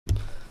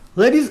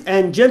Ladies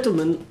and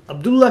gentlemen,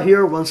 Abdullah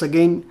here once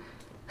again.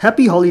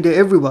 Happy holiday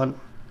everyone.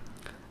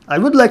 I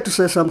would like to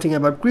say something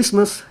about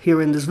Christmas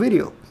here in this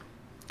video.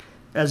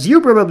 As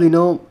you probably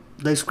know,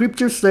 the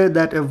scriptures say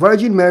that a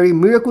Virgin Mary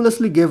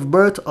miraculously gave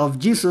birth of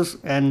Jesus,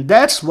 and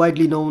that's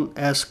widely known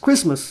as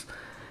Christmas.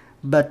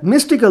 But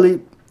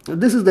mystically,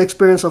 this is the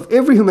experience of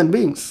every human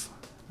being.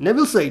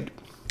 Neville said,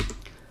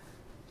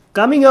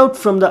 "Coming out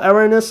from the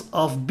awareness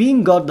of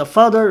being God the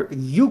Father,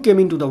 you came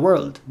into the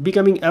world,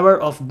 becoming aware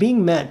of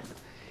being man.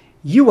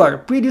 You are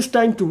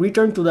predestined to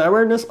return to the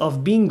awareness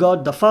of being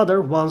God the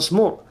Father once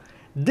more.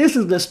 This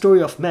is the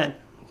story of man.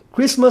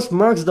 Christmas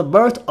marks the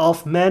birth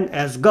of man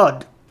as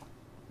God.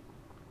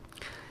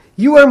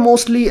 You are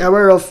mostly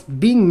aware of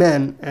being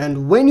man,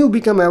 and when you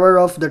become aware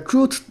of the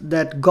truth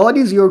that God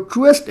is your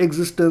truest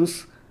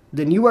existence,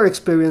 then you are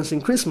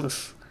experiencing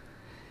Christmas.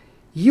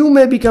 You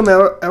may become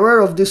aware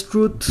of this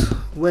truth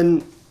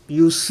when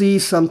you see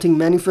something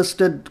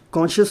manifested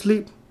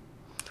consciously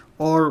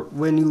or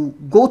when you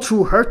go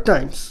through hard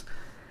times."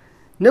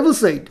 Neville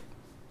said,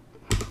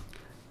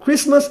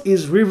 "Christmas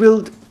is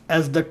revealed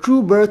as the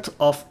true birth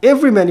of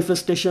every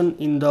manifestation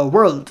in the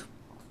world.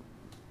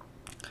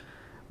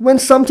 When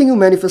something you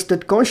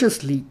manifested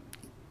consciously,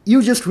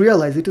 you just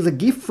realize it is a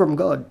gift from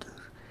God.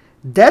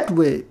 That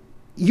way,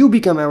 you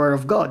become aware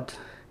of God.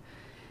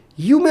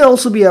 You may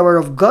also be aware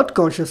of God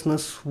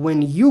consciousness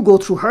when you go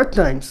through hard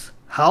times.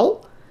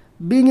 How?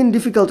 Being in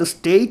difficult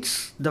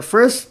states, the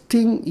first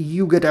thing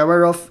you get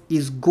aware of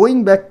is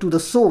going back to the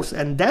source,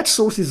 and that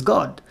source is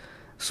God."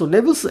 So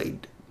Neville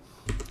said,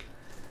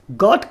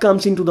 "God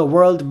comes into the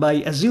world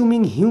by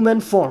assuming human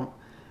form.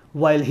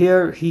 While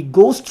here he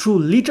goes through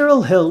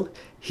literal hell,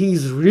 he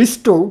is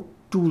restored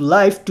to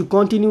life to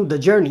continue the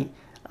journey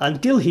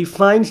until he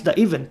finds the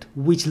event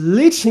which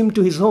leads him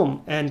to his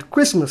home and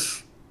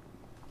Christmas.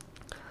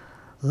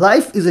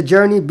 Life is a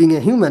journey being a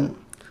human.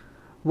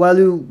 While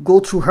you go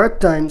through hard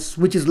times,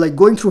 which is like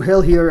going through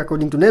hell here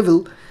according to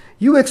Neville,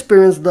 you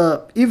experience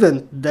the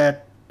event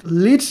that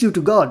leads you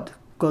to God,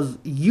 because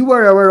you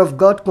are aware of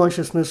God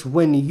consciousness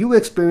when you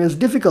experience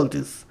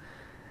difficulties.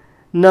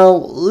 Now,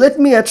 let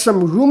me add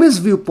some Rumi's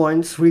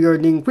viewpoints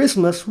regarding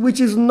Christmas,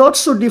 which is not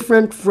so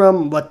different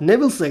from what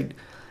Neville said.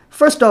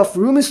 First off,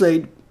 Rumi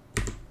said,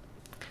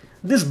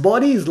 "This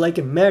body is like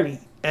a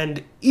Mary,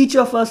 and each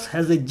of us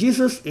has a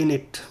Jesus in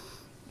it."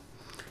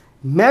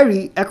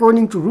 Mary,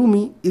 according to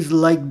Rumi, is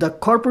like the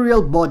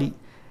corporeal body,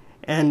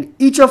 and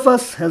each of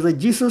us has a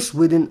Jesus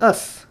within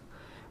us.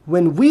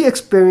 When we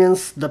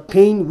experience the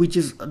pain, which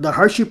is the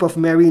hardship of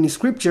Mary in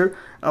scripture,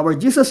 our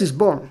Jesus is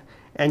born.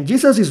 And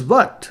Jesus is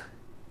what?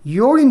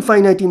 Your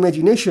infinite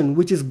imagination,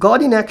 which is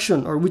God in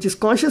action, or which is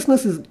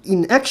consciousness is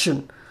in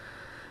action.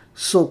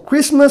 So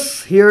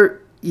Christmas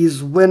here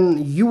is when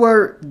you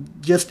are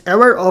just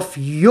aware of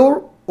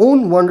your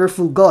own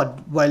wonderful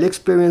God while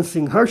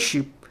experiencing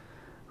hardship.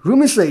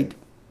 Rumi said,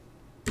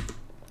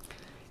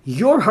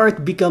 "Your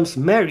heart becomes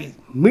Mary,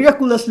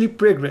 miraculously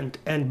pregnant,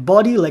 and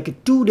body like a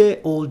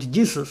 2-day-old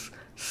Jesus,"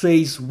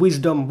 says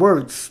wisdom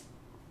words.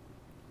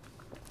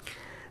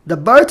 The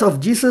birth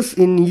of Jesus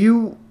in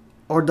you,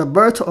 or the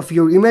birth of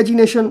your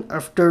imagination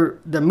after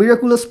the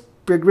miraculous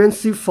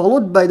pregnancy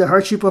followed by the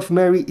hardship of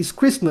Mary, is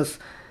Christmas.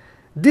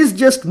 This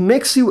just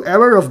makes you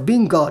aware of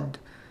being God,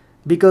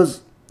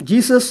 because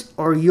Jesus,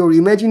 or your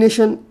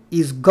imagination,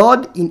 is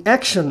God in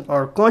action,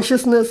 or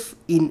consciousness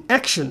in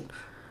action.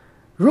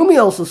 Rumi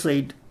also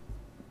said,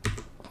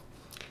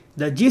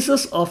 "The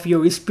Jesus of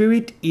your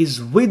spirit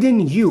is within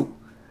you.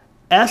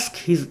 Ask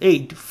his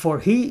aid, for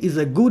he is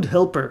a good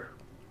helper."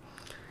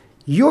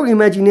 Your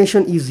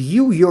imagination is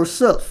you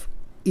yourself.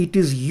 It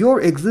is your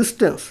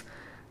existence,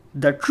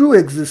 the true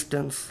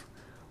existence.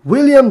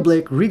 William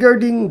Blake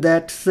regarding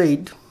that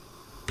said,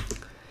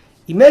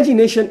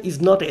 "Imagination is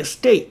not a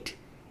state.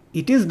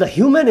 It is the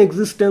human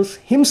existence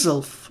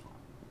himself.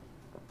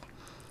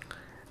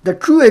 The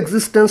true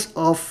existence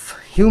of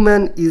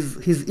human is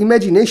his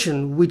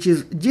imagination, which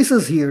is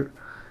Jesus here.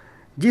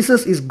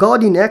 Jesus is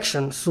God in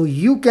action, so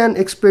you can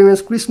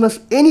experience Christmas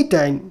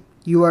anytime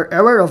you are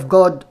aware of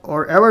God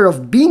or aware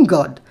of being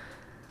God."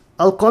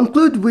 I'll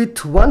conclude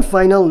with one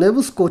final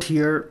Neville's quote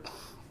here.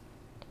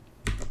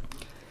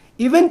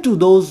 "Even to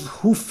those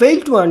who fail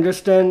to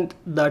understand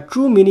the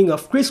true meaning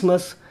of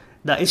Christmas,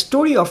 the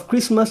story of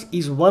Christmas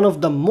is one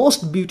of the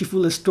most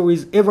beautiful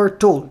stories ever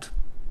told."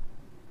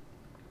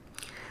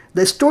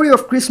 The story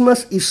of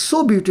Christmas is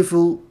so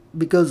beautiful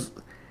because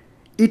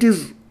it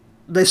is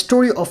the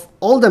story of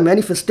all the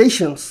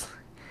manifestations.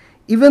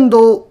 Even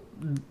though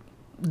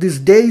this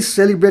day is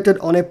celebrated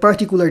on a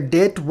particular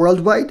date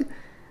worldwide,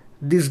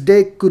 this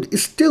day could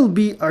still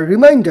be a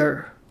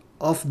reminder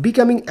of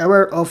becoming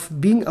aware of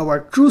being our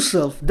true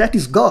self, that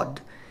is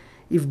God.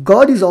 If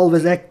God is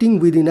always acting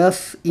within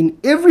us in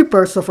every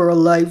part of our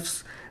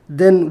lives,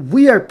 then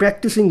we are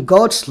practicing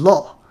God's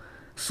law.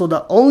 So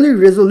the only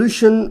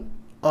resolution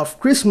of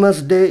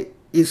Christmas Day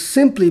is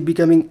simply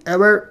becoming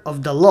aware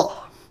of the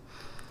law.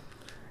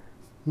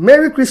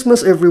 Merry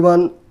Christmas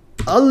everyone.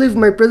 I'll leave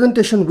my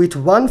presentation with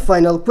one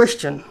final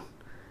question.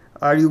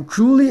 Are you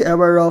truly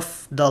aware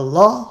of the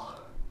law?